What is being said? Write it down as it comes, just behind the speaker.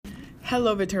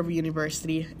Hello, Viterbo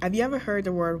University. Have you ever heard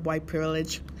the word white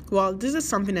privilege? Well, this is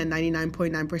something that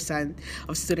 99.9%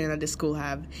 of students at the school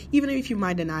have, even if you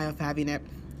might deny of having it.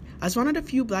 As one of the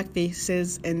few black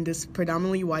faces in this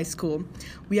predominantly white school,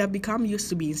 we have become used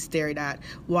to being stared at.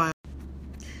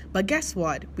 But guess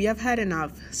what? We have had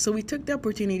enough, so we took the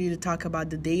opportunity to talk about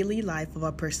the daily life of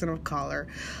a person of color,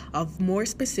 more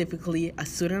specifically, a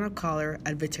student of color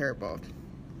at Viterbo.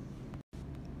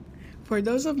 For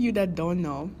those of you that don't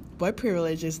know, white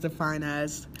privilege is defined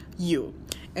as you.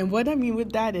 And what I mean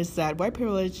with that is that white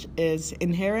privilege is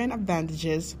inherent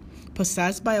advantages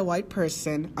possessed by a white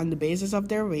person on the basis of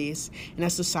their race in a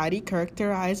society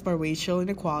characterized by racial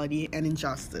inequality and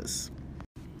injustice.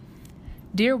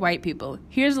 Dear white people,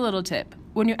 here's a little tip.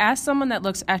 When you ask someone that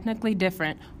looks ethnically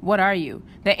different, what are you?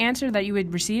 The answer that you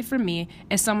would receive from me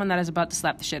is someone that is about to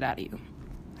slap the shit out of you.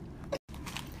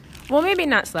 Well, maybe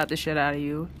not slap the shit out of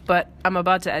you, but I'm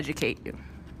about to educate you.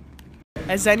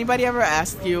 Has anybody ever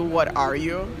asked you, what are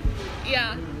you?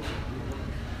 Yeah.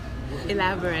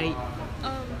 Elaborate.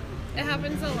 It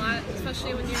happens a lot,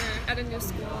 especially when you're at a new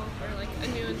school or like a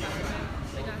new environment.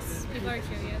 I guess people are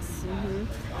curious.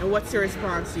 Mm-hmm. And what's your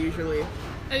response usually?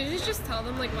 I usually just tell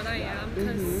them like what I am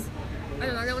because I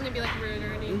don't want to be like rude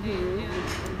or anything.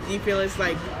 Yeah. Do you feel it's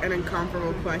like an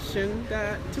uncomfortable question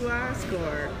to ask,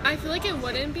 or? I feel like it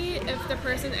wouldn't be if the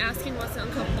person asking wasn't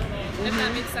uncomfortable. If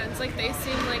that makes sense. Like they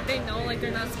seem like they know like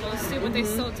they're not supposed to, but they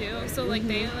still do. So like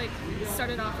they like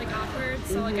started off like awkward.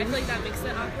 So like I feel like that makes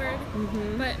it awkward.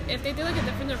 But if they did like a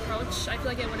different approach, I feel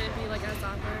like it wouldn't be like as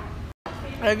awkward.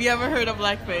 Have you ever heard of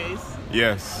blackface?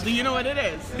 Yes. Do you know what it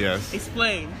is? Yes.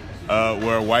 Explain.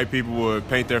 Where white people would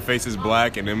paint their faces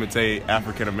black and imitate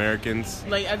African Americans.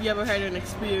 Like, have you ever had an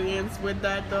experience with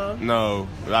that, though? No,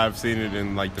 I've seen it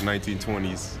in like the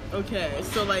 1920s. Okay,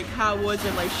 so like, how was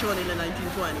it like shown in the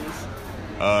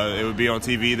 1920s? It would be on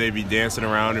TV. They'd be dancing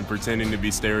around and pretending to be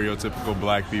stereotypical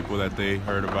black people that they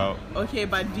heard about. Okay,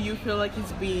 but do you feel like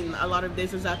it's been a lot of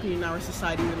this is happening in our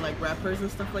society with like rappers and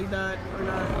stuff like that, or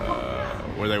not?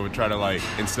 Where they would try to like,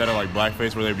 instead of like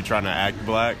blackface, where they'd be trying to act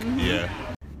black. Yeah.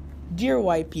 Dear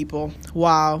white people,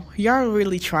 wow, y'all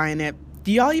really trying it.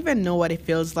 Do y'all even know what it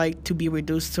feels like to be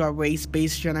reduced to a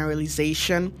race-based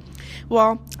generalization?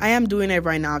 Well, I am doing it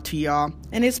right now to y'all,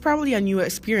 and it's probably a new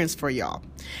experience for y'all.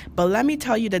 But let me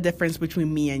tell you the difference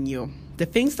between me and you. The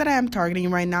things that I am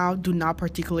targeting right now do not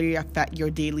particularly affect your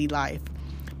daily life.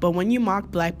 But when you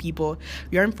mock black people,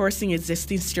 you're enforcing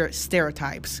existing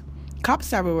stereotypes.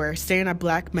 Cops everywhere staring at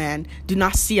black men do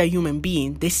not see a human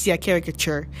being. They see a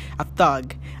caricature, a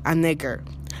thug, a nigger.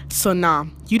 So nah,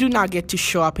 you do not get to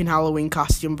show up in Halloween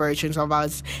costume versions of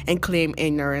us and claim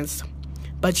ignorance.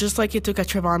 But just like it took a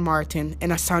Trayvon Martin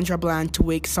and a Sandra Bland to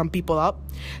wake some people up,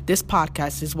 this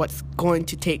podcast is what's going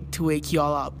to take to wake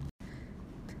y'all up.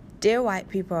 Dear white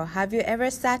people, have you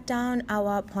ever sat down at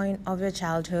what point of your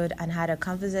childhood and had a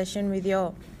conversation with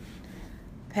your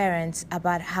parents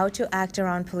about how to act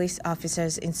around police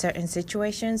officers in certain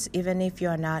situations, even if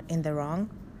you're not in the wrong?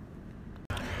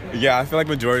 Yeah, I feel like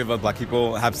majority of us black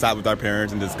people have sat with our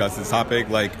parents and discussed this topic.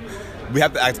 Like, we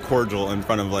have to act cordial in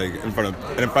front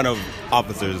of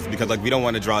officers because like we don't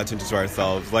want to draw attention to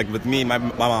ourselves. Like with me, my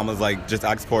mom was like, just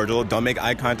act cordial, don't make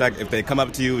eye contact. If they come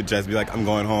up to you, just be like, I'm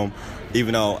going home,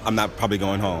 even though I'm not probably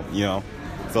going home, you know.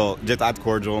 So just act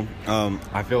cordial.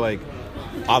 I feel like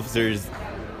officers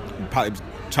probably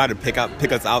try to pick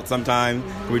us out sometime.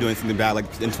 We're doing something bad, like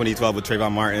in 2012 with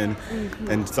Trayvon Martin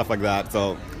and stuff like that.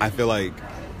 So I feel like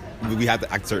we have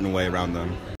to act a certain way around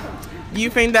them. Do you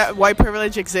think that white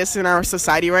privilege exists in our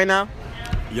society right now?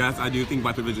 Yes, I do think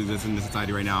white privilege exists in the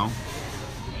society right now.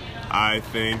 I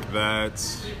think that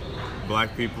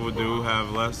black people do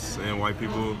have less and white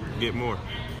people get more.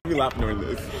 We laugh during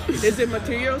this. Is it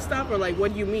material stuff, or like,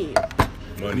 what do you mean?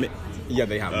 Money. Yeah,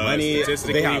 they have money.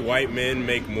 Statistically, white men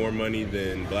make more money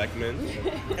than black men.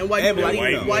 And why do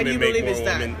you believe it's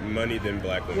that? Money than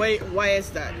black women. Why is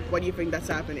that? Why do you think that's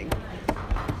happening?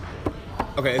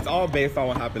 Okay, it's all based on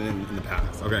what happened in the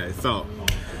past. Okay, so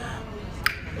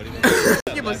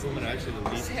Black women are actually the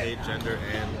least paid gender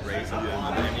and race of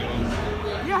anyone.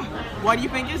 Yeah. Why do you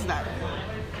think is that?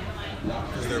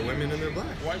 Because they're women and they're black.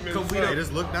 White men They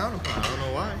just look down upon. I don't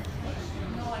know why.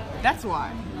 That's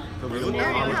why. We look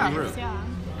down on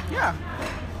Yeah.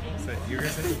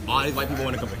 all these white people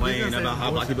want to complain about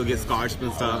how black people get scholarships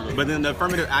and stuff, but then the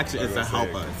affirmative action is to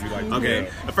help us. Okay,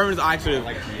 affirmative action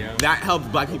that helps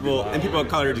black people and people of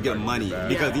color to get money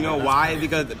because you know why?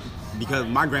 Because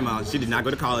my grandma, she did not go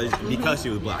to college because she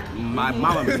was black. My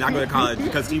mama did not go to college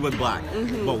because she was black.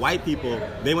 But white people,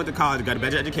 they went to college, got a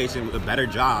better education with better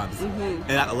jobs, and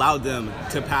that allowed them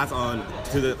to pass on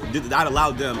to that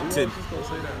allowed them to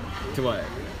what?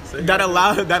 That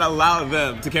allowed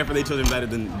them to care for their children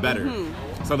better.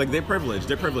 So like they're privileged.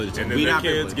 And then their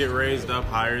kids get raised up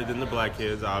higher than the black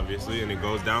kids, obviously, and it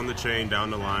goes down the chain,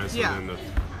 down the line. So then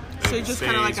so it's just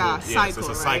kind of like a cycle, it's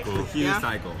a cycle, right? It's a huge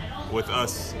cycle.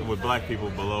 With black people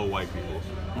below white people.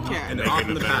 And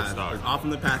often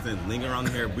the past and lingering around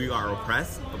here, we are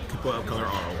oppressed. People of color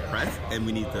are oppressed, and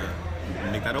we need to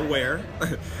make that aware.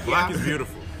 Black is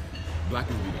beautiful. Black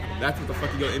is beautiful. That's what the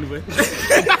fuck you gonna end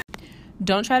with.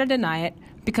 Don't try to deny it,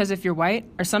 because if you're white,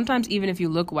 or sometimes even if you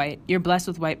look white, you're blessed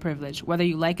with white privilege, whether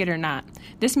you like it or not.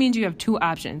 This means you have two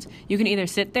options. You can either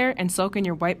sit there and soak in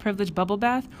your white privilege bubble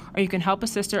bath, or you can help a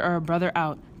sister or a brother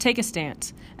out. Take a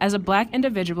stance. As a black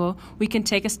individual, we can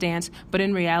take a stance, but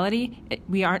in reality,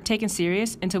 we aren't taken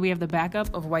serious until we have the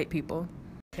backup of white people.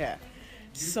 Okay.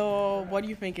 So, what do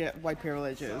you think white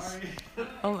privilege is?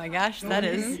 Oh my gosh, that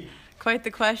is quite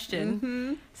the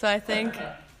question. So I think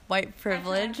white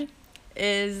privilege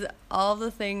is all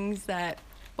the things that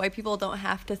white people don't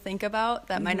have to think about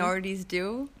that minorities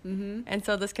do. And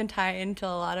so this can tie into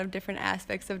a lot of different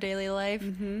aspects of daily life.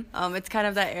 It's kind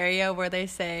of that area where they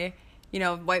say, you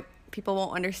know, white people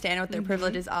won't understand what their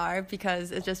privileges are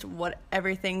because it's just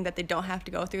everything that they don't have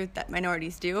to go through that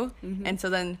minorities do. And so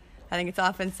then I think it's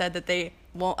often said that they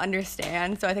won't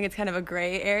understand. So I think it's kind of a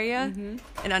gray area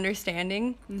in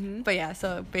understanding. But yeah,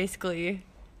 so basically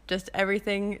just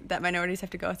everything that minorities have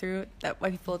to go through that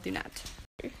white people do not.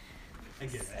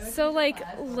 So, like,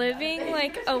 living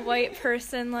like a white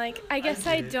person, like, I guess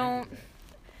I don't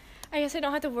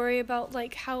have to worry about,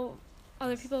 like, how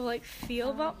other people, like,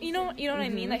 feel about, you know what I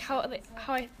mean? Like, how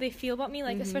they feel about me,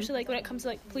 like, especially, like, when it comes to,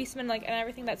 like, policemen, like, and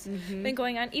everything that's been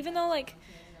going on. Even though, like,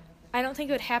 I don't think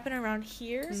it would happen around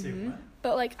here,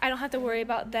 but, like, I don't have to worry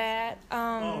about that.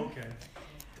 I'm,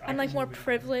 like, more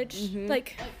privileged,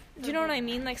 like, do you know what I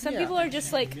mean? Like, some people are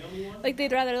just, like,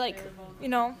 they'd rather, like, you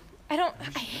know,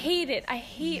 I hate it. I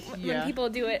hate when people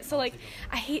do it. So, like,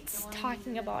 I hate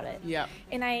talking about it. Yeah.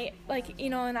 And I, like, you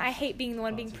know, and I hate being the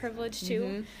one being privileged,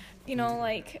 too. You know,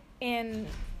 like, and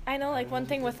I know, like, one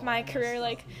thing with my career,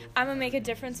 like, I'm going to make a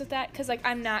difference with that because, like,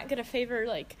 I'm not going to favor,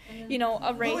 like, you know,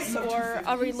 a race or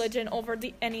a religion over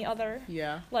any other.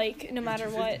 Yeah. Like, no matter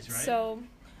what. So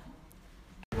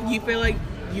You feel like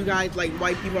you guys, like,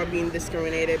 white people are being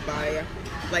discriminated by,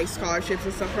 like, scholarships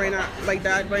and stuff right now, like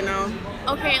that right now?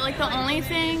 Okay, like, the only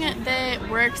thing that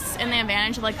works in the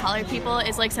advantage of, like, colored people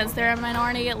is, like, since they're a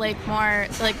minority, like,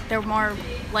 they're more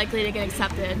likely to get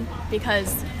accepted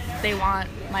because they want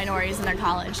minorities in their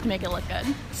college to make it look good.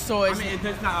 So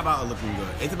it's not about looking good.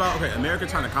 It's about, okay, America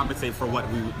trying to compensate for what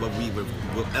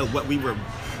we were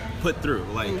put through.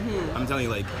 Like, I'm telling you,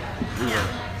 like,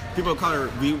 people of color,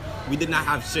 we did not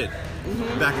have shit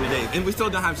back in the day, and we still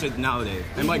don't have shit nowadays.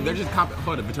 And like they're just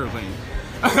hold up, Viterbo playing.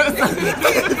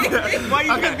 Why you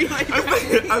gonna be like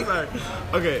that? I'm sorry.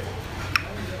 Okay,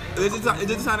 it's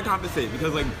just trying to compensate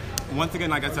because like once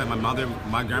again, like I said,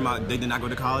 my grandma, they did not go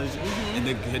to college, and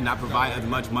they could not provide as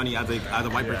much money as a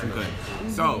white person could.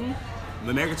 So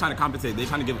America's trying to compensate. They're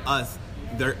trying to give us.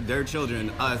 Their children,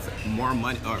 us, more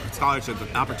money or scholarships,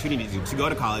 opportunities to go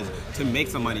to college, to make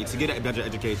some money, to get a better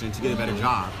education, to get a better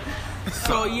job.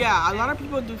 So yeah, a lot of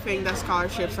people do think that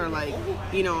scholarships are like,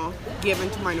 you know, given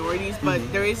to minorities, but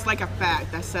there is like a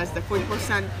fact that says that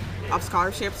 40% of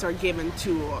scholarships are given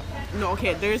to,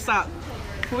 there's a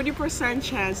 40%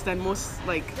 chance that most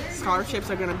like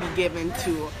scholarships are gonna be given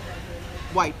to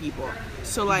white people.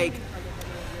 So like,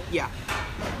 yeah.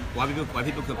 Why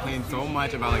people complain so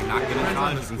much about like not getting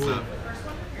scholarships and stuff?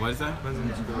 What is that?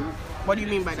 What do you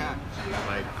mean by that?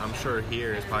 Like, I'm sure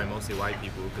here it's probably mostly white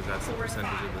people because that's the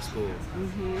percentage of the school.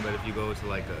 But if you go to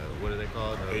like what are they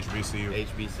called? HBCU.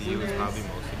 HBCU is probably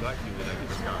mostly black people that get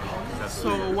the scholarships.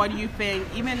 So what do you think?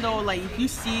 Even though like if you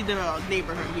see the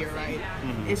neighborhood here, right,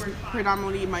 it's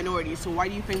predominantly minority. So why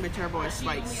do you think Viterbo is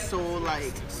like so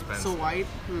white?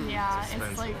 Yeah,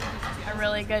 it's like a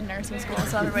really good nursing school,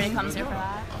 so everybody comes here for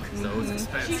that. So it's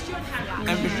expensive.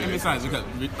 And besides, because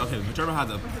Viterbo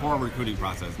has a poor recruiting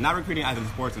process. Not recruiting as in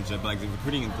sports and shit, but like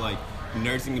recruiting into like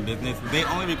nursing and business. They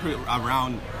only recruit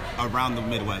around the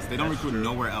Midwest. They don't recruit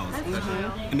nowhere else.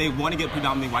 And they want to get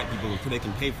predominantly white people so they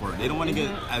can pay for it. They don't want to get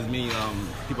as many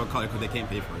people of color because they can't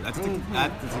pay for it. That's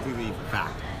typically a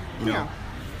fact. You know?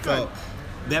 So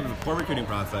they have a poor recruiting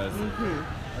process.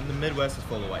 And the Midwest is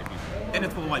full of white people. And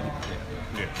it's full of white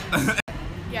people.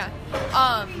 Yeah.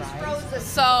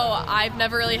 So I've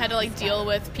never really had to like deal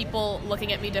with people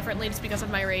looking at me differently just because of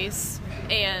my race,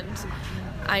 and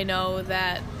I know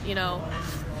that, you know,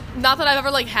 not that I've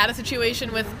ever like had a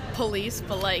situation with police,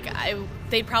 but like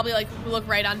they'd probably like look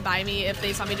right on by me if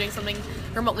they saw me doing something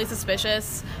remotely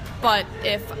suspicious. But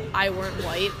if I weren't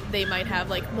white, they might have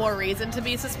like more reason to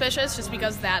be suspicious just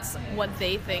because that's what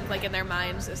they think like in their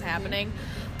minds is happening.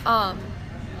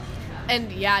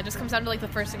 And yeah, it just comes down to like the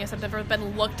first thing I said, I've never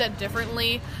been looked at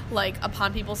differently like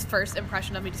upon people's first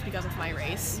impression of me just because of my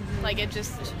race. Like it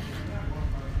just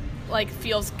like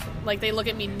feels like they look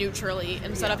at me neutrally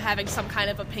instead of having some kind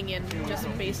of opinion just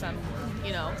based on,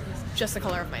 you know, just the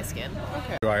color of my skin.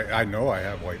 I know I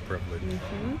have white privilege.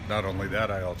 Not only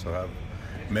that, I also have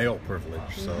male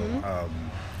privilege. So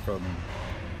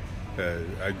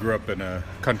I grew up in a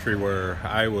country where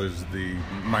I was the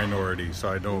minority, so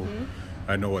I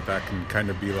know what that can kind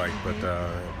of be like. But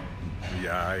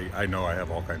yeah, I know I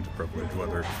have all kinds of privilege,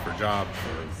 whether it's for jobs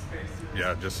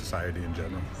or just society in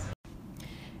general.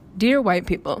 Dear white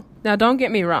people, now don't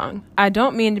get me wrong. I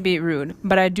don't mean to be rude,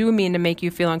 but I do mean to make you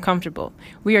feel uncomfortable.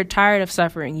 We are tired of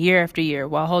suffering year after year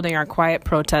while holding our quiet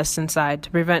protests inside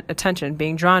to prevent attention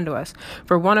being drawn to us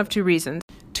for one of two reasons: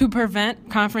 to prevent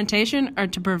confrontation or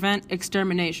to prevent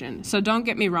extermination. So don't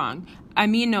get me wrong. I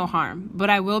mean no harm, but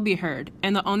I will be heard,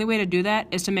 and the only way to do that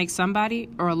is to make somebody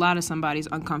or a lot of somebodies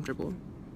uncomfortable.